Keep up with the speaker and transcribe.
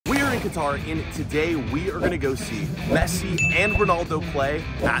Qatar, and today we are gonna go see Messi and Ronaldo play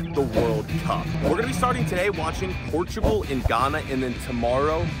at the World Cup. We're gonna be starting today watching Portugal and Ghana, and then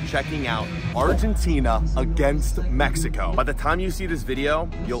tomorrow checking out Argentina against Mexico. By the time you see this video,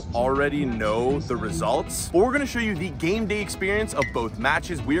 you'll already know the results. But we're gonna show you the game day experience of both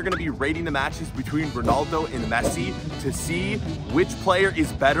matches. We are gonna be rating the matches between Ronaldo and Messi to see which player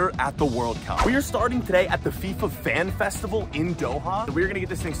is better at the World Cup. We are starting today at the FIFA Fan Festival in Doha. So we're gonna get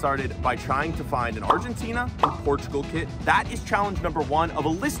this thing started by trying to find an Argentina and Portugal kit. That is challenge number 1 of a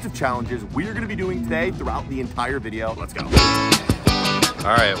list of challenges we're gonna be doing today throughout the entire video. Let's go.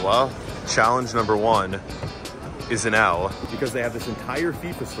 All right, well, challenge number 1 is an L because they have this entire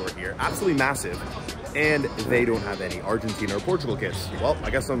FIFA store here, absolutely massive, and they don't have any Argentina or Portugal kits. Well, I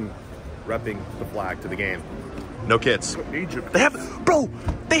guess I'm repping the flag to the game. No kits. Egypt. They have, bro,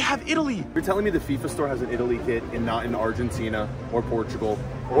 they have Italy. You're telling me the FIFA store has an Italy kit and not in Argentina or Portugal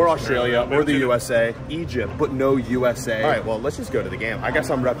or Australia or the USA, Egypt, but no USA. All right, well, let's just go to the game. I guess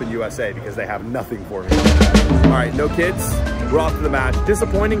I'm repping USA because they have nothing for me. All right, no kits. We're off to the match.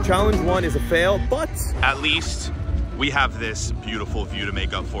 Disappointing. Challenge 1 is a fail, but at least we have this beautiful view to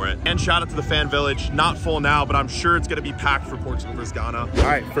make up for it. And shout out to the fan village. Not full now, but I'm sure it's gonna be packed for Portugal versus Ghana. All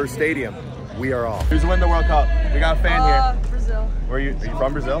right, first stadium. We are off. Who's winning the World Cup? We got a fan here. Brazil. Where are you? Are you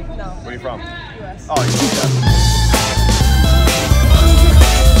from Brazil? No. Where are you from? US. Oh, you're US.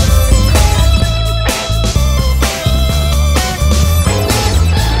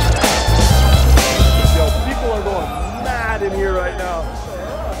 Yo, people are going mad in here right now.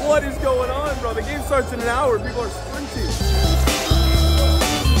 What is going on, bro? The game starts in an hour. People are sprinting.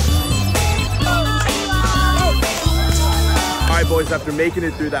 All right, boys, after making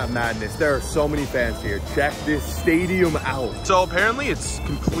it through that madness, there are so many fans here. Check this stadium out. So apparently it's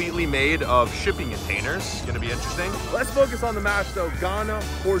completely made of shipping containers. It's gonna be interesting. Let's focus on the match though. Ghana,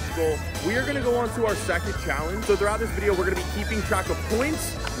 Portugal. We are gonna go on to our second challenge. So throughout this video, we're gonna be keeping track of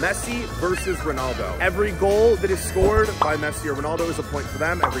points, Messi versus Ronaldo. Every goal that is scored by Messi or Ronaldo is a point for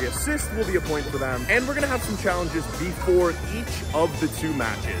them. Every assist will be a point for them. And we're gonna have some challenges before each of the 2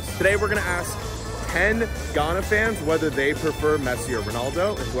 matches. Today, we're gonna ask 10 Ghana fans whether they prefer Messi or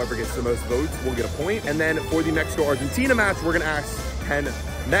Ronaldo, and whoever gets the most votes will get a point. And then for the Mexico-Argentina match, we're gonna ask 10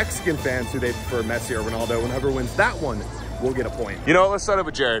 Mexican fans who they prefer Messi or Ronaldo, and whoever wins that one will get a point. You know what, let's start up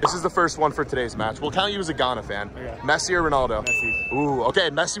with Jared. This is the first one for today's match. We'll count you as a Ghana fan. Okay. Messi or Ronaldo? Messi. Ooh,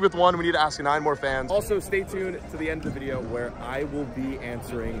 okay, Messi with 1. We need to ask 9 more fans. Also, stay tuned to the end of the video where I will be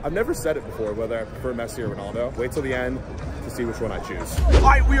answering, I've never said it before, whether I prefer Messi or Ronaldo. Wait till the end to see which one I choose. All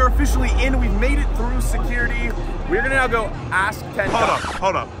right, we are officially in. We've made it through security. We're gonna now go ask 10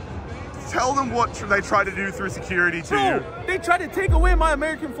 Hold up. Tell them what they try to do through security to you. They tried to take away my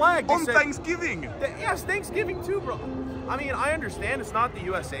American flag. On Thanksgiving. Yes, Thanksgiving too, bro. I mean, I understand it's not the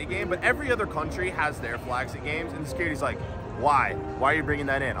USA game, but every other country has their flags at games, and the security's like, why? Why are you bringing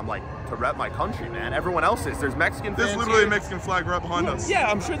that in? I'm like, to rep my country, man. Everyone else is. There's Mexican fans. There's literally a Mexican flag right behind us. Yeah,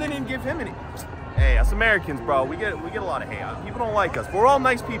 I'm sure they didn't give him any. Hey, us Americans, bro, we get a lot of hate. People don't like us, but we're all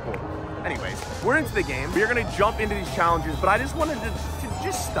nice people. Anyways, we're into the game. We're gonna jump into these challenges, but I just wanted to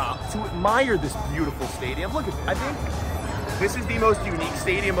just stop to admire this beautiful stadium. Look at this. I think this is the most unique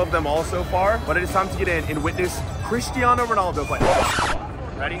stadium of them all so far, but it is time to get in and witness Cristiano Ronaldo play.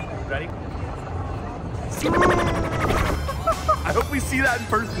 Ready? Ready? I hope we see that in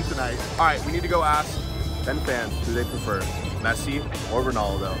person tonight. All right, we need to go ask 10 fans who they prefer, Messi or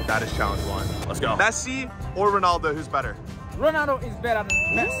Ronaldo. That is challenge 1. Let's go. Messi or Ronaldo, who's better? Ronaldo is better than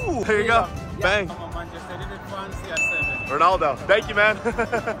Messi. Ooh, there you go. Bang. Ronaldo. Thank you, man.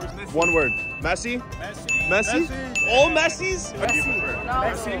 1 word. Messi? Messi? All Messis? Messi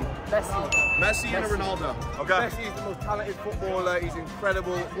and Ronaldo. Okay. Messi is the most talented footballer. He's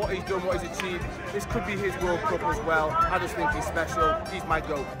incredible. What he's done, what he's achieved. This could be his World Cup as well. I just think he's special. He's my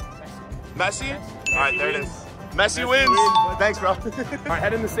GOAT. Messi? All right, there it is. Messi wins. Thanks, bro. All right,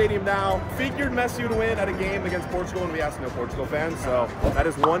 head in the stadium now. Figured Messi would win at a game against Portugal, and we asked no Portugal fans, so that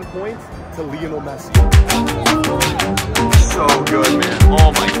is 1 point to Lionel Messi. So good, man.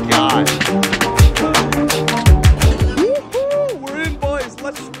 Oh my God. Woohoo! We're in, boys.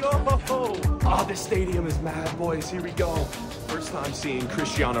 Let's go. Oh, this stadium is mad, boys. Here we go. First time seeing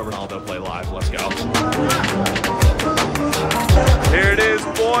Cristiano Ronaldo play live. Let's go. Here it is,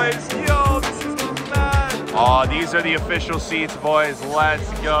 boys. Yo, this is mad. Oh, these are the official seats, boys. Let's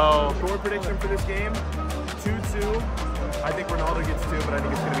go. Score prediction for this game, 2-2. I think Ronaldo gets 2, but I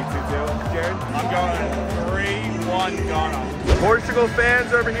think it's going to be 2-2. Jared? I'm going 3-1 Ghana. Portugal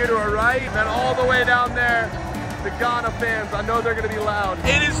fans over here to our right, and all the way down there, the Ghana fans. I know they're going to be loud.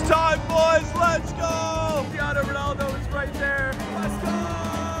 It is time, boys. Let's go. Cristiano Ronaldo is right there. Let's go.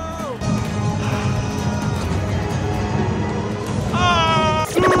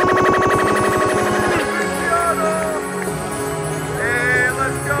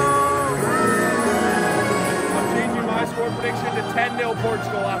 3-0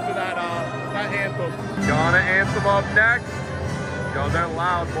 Portugal after that anthem. Ghana anthem up next. Yo, they're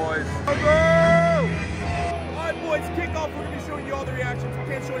loud, boys. All right, boys, kickoff. We're going to be showing you all the reactions. We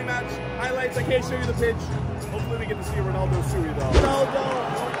can't show any match highlights. I can't show you the pitch. Hopefully we get to see Ronaldo Sui, though. Ronaldo,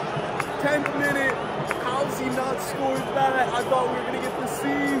 10th minute. How's he not scored that? I thought we were going to get to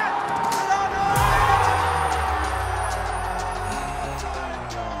see.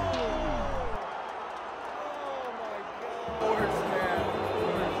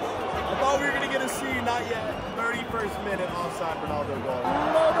 Not yet. 31st minute offside Ronaldo goal.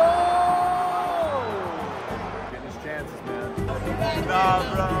 Ronaldo! Getting his chances, man. Nah,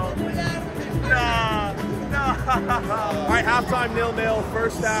 bro. Nah. All right, halftime 0-0.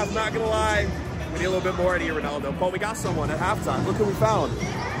 First half, not gonna lie. We need a little bit more out of you, Ronaldo. But we got someone at halftime. Look who we found.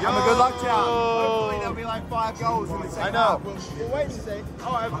 Have a good luck, Chow. Hopefully there'll be like 5 goals in the second half. We'll wait and see.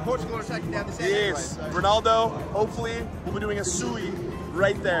 Oh, Portugal are taking down the second. Yes. Anyway, so. Ronaldo, hopefully, we'll be doing a Sui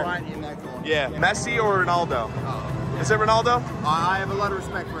right there. Right in that corner. Yeah. Messi or Ronaldo? Oh. Is it Ronaldo? I have a lot of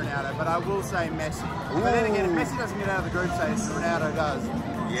respect for Ronaldo, but I will say Messi. Ooh. But then again, if Messi doesn't get out of the group stage, Ronaldo does.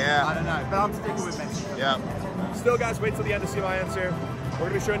 Yeah. I don't know, but I'm sticking with Messi. Yeah. Still, guys, wait till the end to see my answer. We're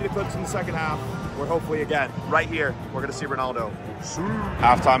going to be showing you the clips in the second half. We're hopefully, again, right here, we're going to see Ronaldo.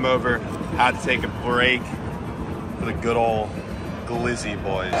 Halftime over. Had to take a break for the good old Glizzy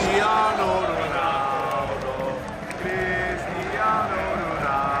boys. Cristiano Ronaldo. Cristiano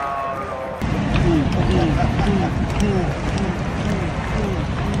Ronaldo.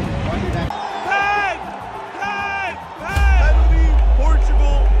 Penalty,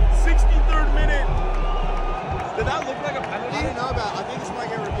 Portugal, 63rd minute. Did that look like a penalty? I don't know about. I think this might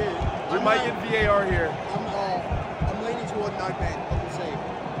get reviewed. We might get VAR here. I'm leaning toward no pen. We'll see.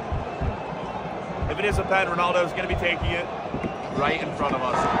 If it is a pen, Ronaldo's going to be taking it right in front of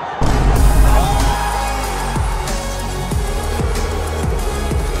us.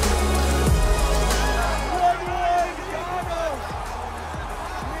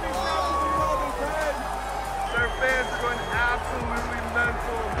 Their fans are going absolutely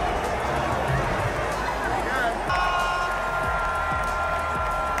mental.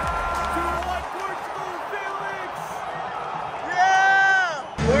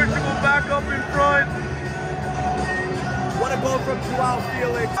 Portugal back up in front. What a goal from Joao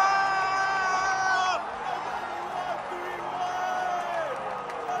Felix.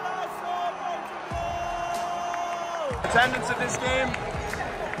 Attendance at this game,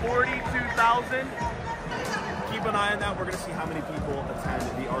 42,000. Keep an eye on that. We're going to see how many people attend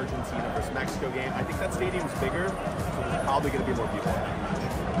the Argentina versus Mexico game. I think that stadium's bigger, so there's probably going to be more people.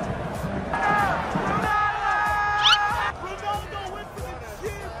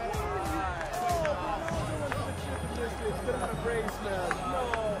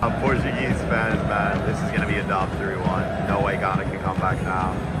 I'm Portuguese fans, man. This is going to be a dub 3-1. No way Ghana can come back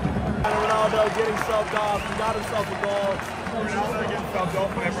now. Ronaldo getting subbed off. He got himself a goal. Ronaldo getting subbed off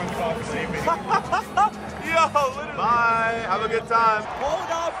and everyone starts leaving. Yo, literally. Bye. Have a good time. Hold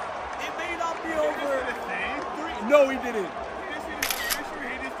up. It may not be over. No, he didn't.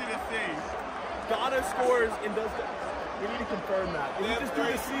 He just did a thing. Ghana scores and does the... We need to confirm that. Did he just do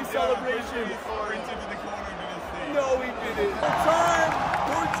the C celebration? No, he didn't. The time,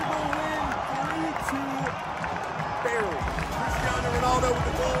 Portugal win 3-2. Barely. Cristiano Ronaldo with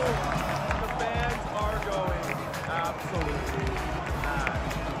the goal. The fans are going absolutely mad.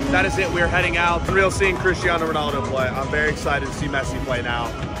 That is it. We're heading out. Real seeing Cristiano Ronaldo play. I'm very excited to see Messi play now.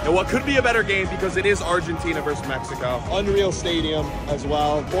 And what could be a better game because it is Argentina versus Mexico. Unreal stadium as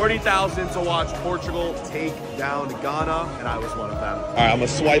well. 40,000 to watch Portugal take down Ghana, and I was one of them. All right, I'm gonna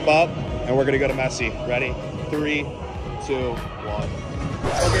swipe up, and we're gonna go to Messi. Ready? 3, 2, 1.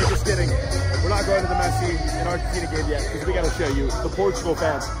 Okay, just kidding. We're not going to the Messi and Argentina game yet because we got to show you the Portugal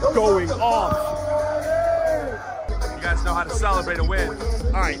fans going off. You guys know how to celebrate a win.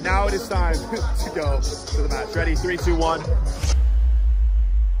 All right, now it is time to go to the match. Ready? 3, 2, 1.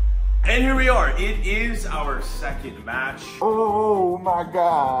 And here we are. It is our second match. Oh my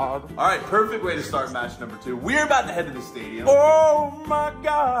God. All right, perfect way to start match number 2. We're about to head to the stadium. Oh my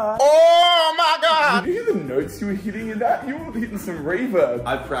God. Oh my God. Did you hear the notes you were hitting in that? You were hitting some reverb.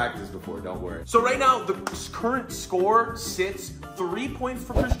 I've practiced before, don't worry. So right now, the current score sits 3 points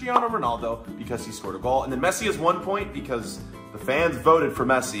for Cristiano Ronaldo because he scored a goal. And then Messi has 1 point because the fans voted for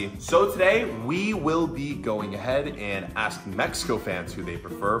Messi. So today, we will be going ahead and asking Mexico fans who they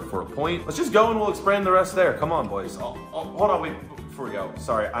prefer for a point. Let's just go and we'll explain the rest there. Come on, boys. Oh, hold on, wait, before we go.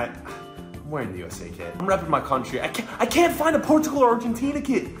 Sorry, I'm wearing the USA kit. I'm repping my country. I can't find a Portugal or Argentina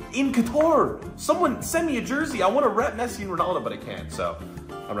kit in Qatar. Someone send me a jersey. I want to rep Messi and Ronaldo, but I can't. So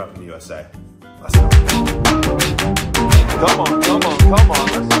I'm repping the USA. Let's go. Come on, come on, come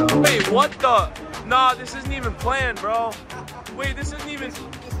on. Let's go. Wait, what the? Nah, this isn't even planned, bro. Wait, this isn't even.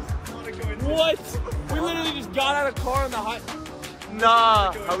 What? We literally just got out of the car on the high.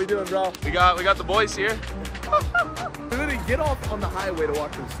 Nah. How we doing, bro? We got the boys here. We literally get off on the highway to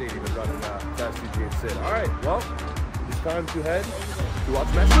walk to the stadium and run to SCG and sit. All right, well, it's time to head to watch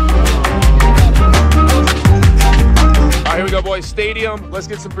Messi. All right, here we go, boys. Stadium. Let's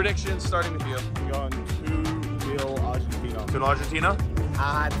get some predictions, starting with you. We're going 2-0 Argentina. 2-0 Argentina?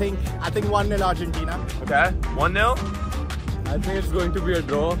 I think 1-0 Argentina. Okay. 1-0? I think it's going to be a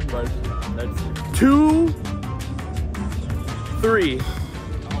draw, but let's see. 2-3.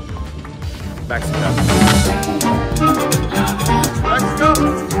 Mexico. Mexico!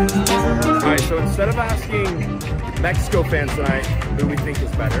 Alright, so instead of asking Mexico fans tonight who we think is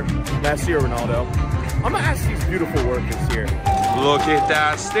better, Messi or Ronaldo, I'm gonna ask these beautiful workers here. Look at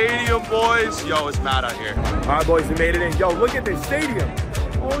that stadium, boys. Yo, it's mad out here. Alright, boys, we made it in. Yo, look at this stadium.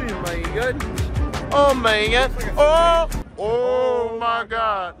 Oh my god. Oh my god. Oh my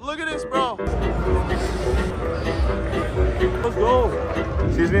god. Look at this, bro. Let's go.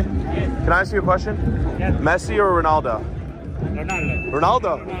 Excuse me? Can I ask you a question? Yes. Messi or Ronaldo? Ronaldo.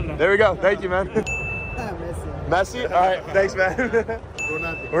 Ronaldo. There we go. Thank you, man. Messi. Messi? All right. Thanks, man.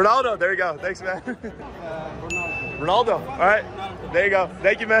 Ronaldo. There you go. Thanks, man. Ronaldo. All right. There you go.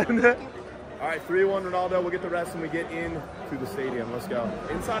 Thank you, man. All right. 3-1 Ronaldo. We'll get the rest when we get into the stadium. Let's go.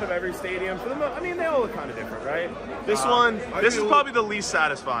 Inside of every stadium, for the I mean, they all look kind of different, right? This this is probably the least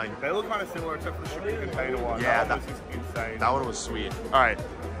satisfying. They look kind of similar except for the shipping container one. Yeah, that was just insane. That one was sweet. All right.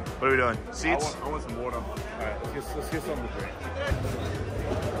 What are we doing? Seats? I want some water. All right, let's get something to drink.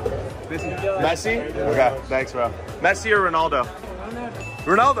 Messi? Okay, thanks, bro. Messi or Ronaldo?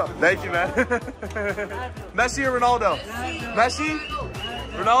 Ronaldo. Thank you, man. Messi or Ronaldo? Messi?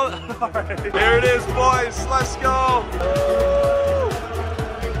 Ronaldo? All right. Here it is, boys. Let's go.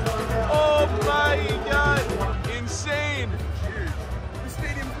 Oh my God. Insane. The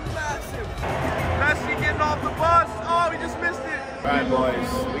stadium's massive. Messi getting off the bus. Oh, we just missed it. All right, boys.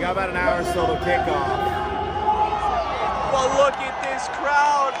 We got about an hour or so to kick off. But look at this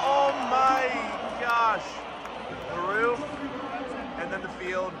crowd. Oh my gosh. The roof and then the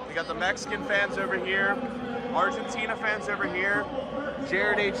field. We got the Mexican fans over here. Argentina fans over here.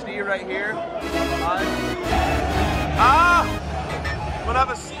 Jared HD right here. I'm gonna have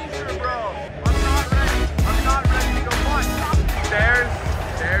a seizure, bro. I'm not ready to go punch.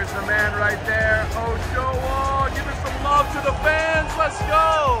 There's the man right there. Oh, show wall. Give us some love to the fans. Let's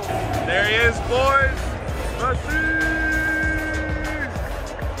go. There he is, boys. Messi.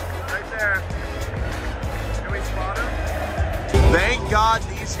 Right there. Can we spot him? Thank God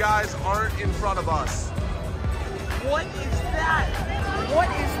these guys aren't in front of us. What is that? What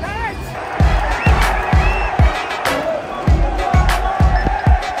is that?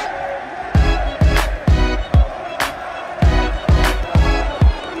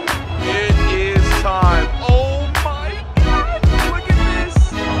 It is time. Oh my God! Look at this!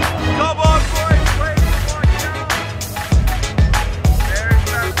 Come on, boys! Wait, come on, down. There's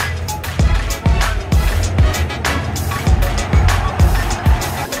Messi.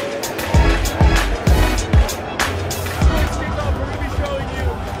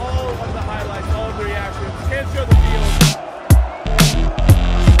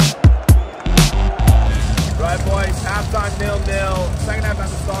 Halftime 0-0. Second half at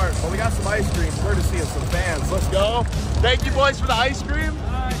the start, but we got some ice cream courtesy of some fans. Let's go. Thank you, boys, for the ice cream.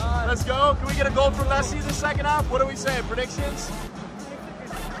 Let's go. Can we get a goal from Messi in the second half? What are we saying? Predictions?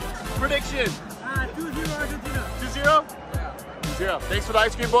 Prediction. 2-0 Argentina. 2-0? Yeah. 2-0. Thanks for the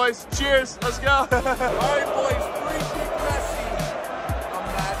ice cream, boys. Cheers. Let's go. All right, boys. Free kick Messi.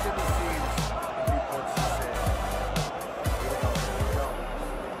 Imagine the scenes if he puts this in.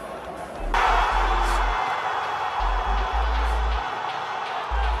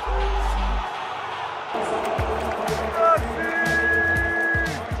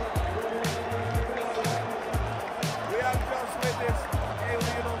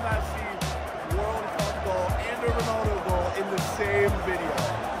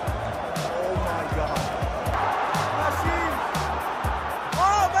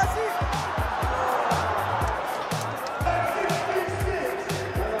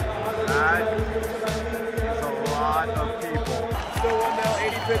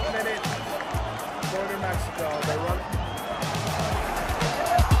 Mexico. They run.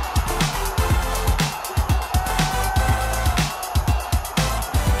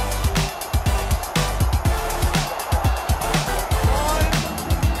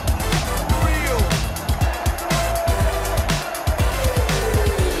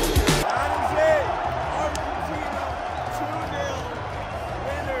 That is it. Argentina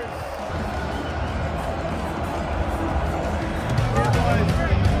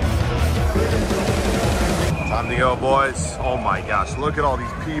Yo, boys. Oh my gosh, look at all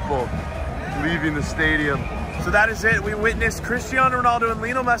these people leaving the stadium. So that is it. We witnessed Cristiano Ronaldo and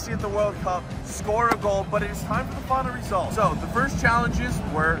Lionel Messi at the World Cup score a goal, but it is time for the final result. So the first challenges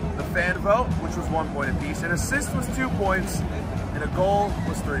were the fan vote, which was 1 point apiece. An assist was 2 points, and a goal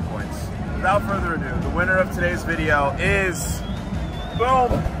was 3 points. Without further ado, the winner of today's video is,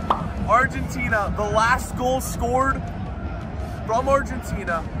 boom, Argentina. The last goal scored from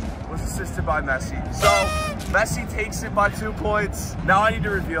Argentina was assisted by Messi. So Messi takes it by 2 points. Now I need to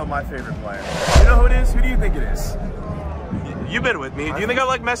reveal my favorite player. You know who it is? Who do you think it is? You've been with me. Do you think I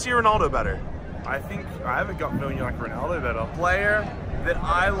like Messi or Ronaldo better? I think I have a gut feeling you like Ronaldo better. Player that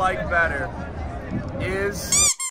I like better is